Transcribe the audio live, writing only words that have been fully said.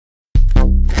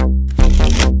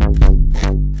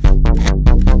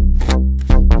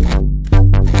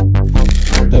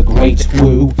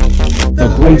Woo,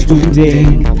 the Great Woo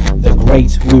Ding, the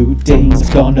Great Woo Ding's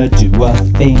gonna do a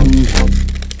thing.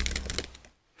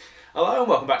 Hello and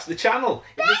welcome back to the channel.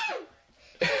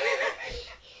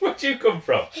 Where'd you come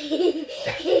from?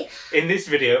 In this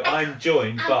video I'm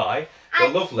joined by the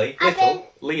lovely Little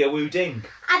Leah Woo Ding.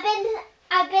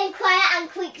 I've been quiet and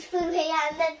quick through here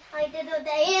and then I did all the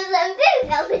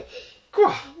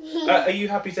ears. Are you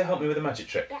happy to help me with a magic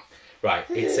trick? Yes. Right,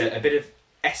 it's a bit of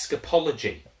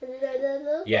escapology.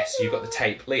 Yes, you've got the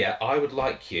tape. Leah, I would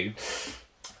like you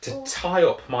to tie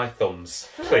up my thumbs,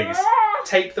 please.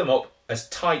 Tape them up as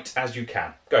tight as you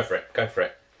can. Go for it, go for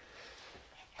it.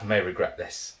 I may regret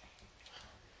this.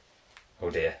 Oh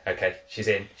dear, okay, she's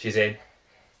in, she's in.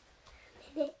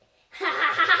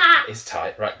 It's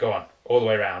tight, right, go on, all the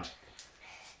way around.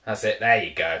 That's it, there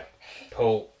you go.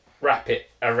 Pull, wrap it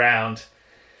around.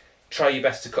 Try your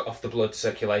best to cut off the blood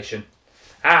circulation.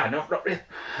 Ah, no, not really.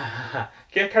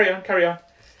 Yeah, carry on, carry on.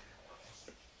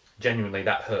 Genuinely,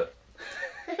 that hurt.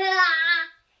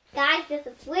 Guys, this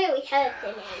is really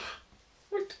hurting me.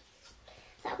 What?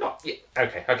 Not, yeah,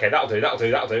 okay, that'll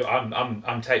do.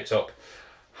 I'm taped up.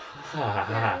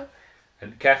 No.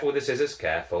 And careful with the scissors,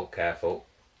 careful.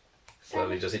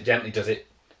 Slowly does it, gently does it.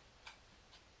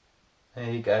 There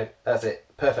you go, that's it,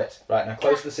 perfect. Right, now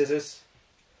close the scissors.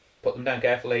 Put them down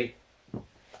carefully.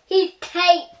 He's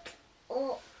taped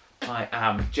up. I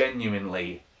am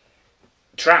genuinely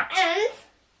trapped. And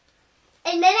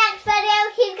in the next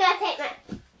video, he's going to take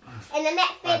my... In the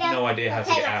next video... I have no idea how to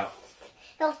get out.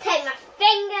 He'll take my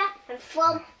finger and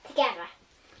thumb together.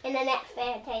 In the next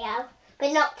video,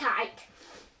 but not tight.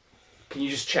 Can you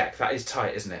just check? That is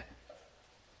tight, isn't it?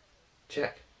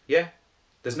 Check. Yeah?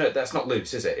 That's not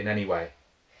loose, is it, in any way?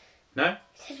 No?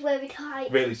 It's just really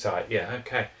tight. Really tight, yeah,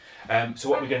 okay. So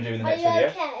what are we going to do in the next video? Are you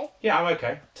okay? Yeah, I'm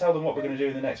okay. Tell them what we're going to do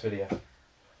in the next video.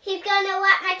 He's going to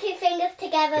wrap my two fingers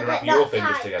together, but not tight. Your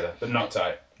fingers together, but not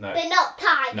tight. No. But not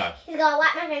tight. No. He's going to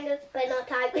wrap my fingers, but not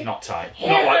tight. Not tight.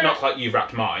 Not like you've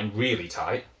wrapped mine, really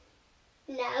tight.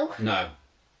 No. No.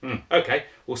 Okay,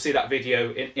 we'll see that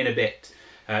video in a bit.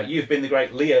 You've been the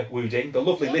great Leah Woo Ding, the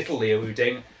lovely Little Leah Woo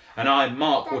Ding, and I'm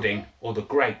Mark Wooding, or the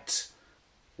Great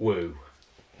Woo.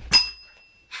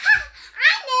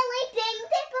 I nearly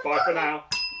dinged it before. Bye for now.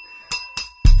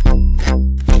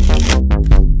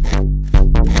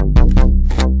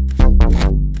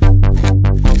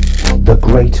 The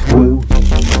Great Woo,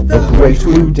 the Great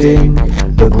Woo Ding,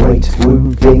 the Great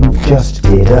Woo Ding just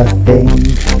did a thing.